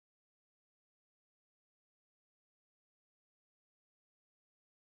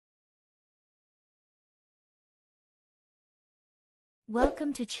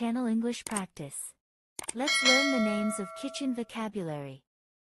Welcome to Channel English Practice. Let's learn the names of kitchen vocabulary.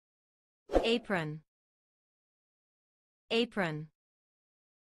 Apron, apron.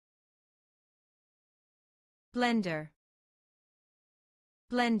 Blender,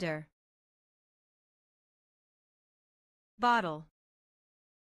 blender. Bottle,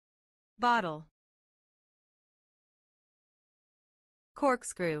 bottle.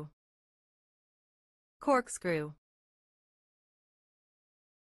 Corkscrew, corkscrew.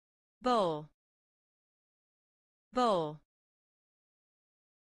 Bowl, bowl.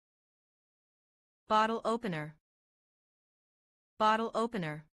 Bottle opener, bottle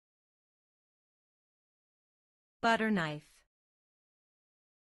opener. Butter knife,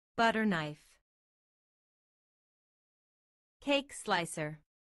 butter knife. Cake slicer,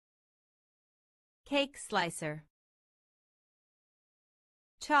 cake slicer.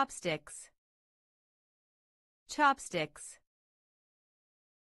 Chopsticks, chopsticks.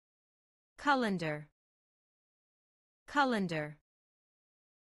 Colander, colander.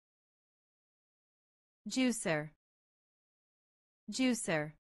 Juicer,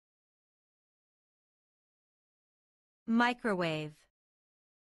 juicer. Microwave,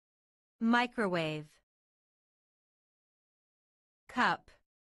 microwave. Cup,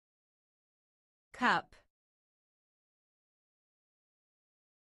 cup.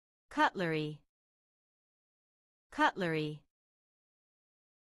 Cutlery, cutlery.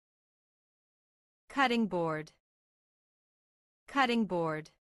 Cutting board, cutting board.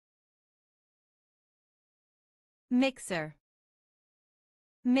 Mixer,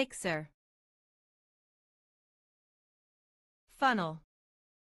 mixer. Funnel,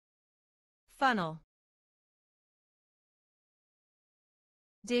 funnel.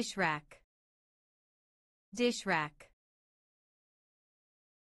 Dish rack, dish rack.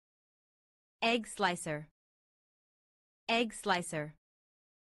 Egg slicer, egg slicer.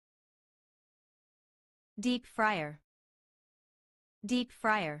 Deep fryer, deep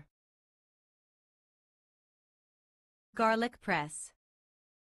fryer. Garlic press,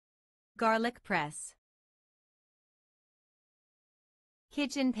 garlic press.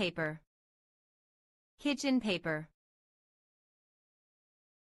 Kitchen paper, kitchen paper.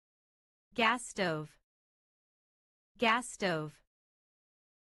 Gas stove, gas stove.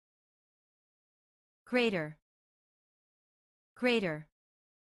 Grater, grater.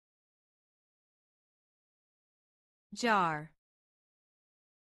 Jar,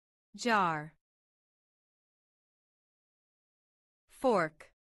 jar.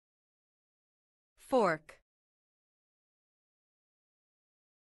 Fork, fork.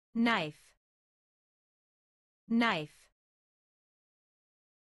 Knife, knife.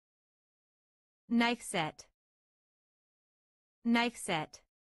 Knife set, knife set.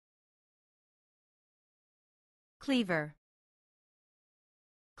 Cleaver,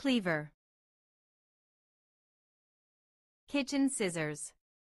 cleaver. Kitchen scissors,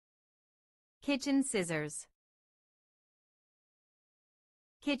 kitchen scissors.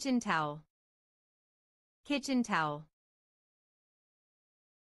 Kitchen towel, kitchen towel.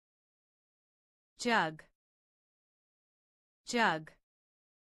 Jug, jug.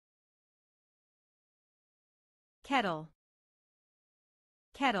 Kettle,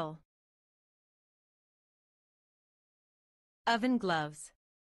 kettle. Oven gloves,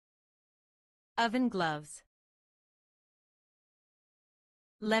 oven gloves.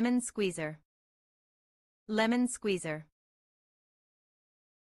 Lemon squeezer, lemon squeezer.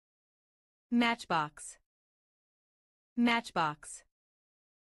 Matchbox, matchbox.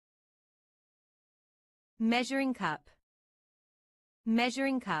 Measuring cup,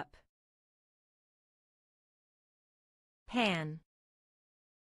 measuring cup. Pan,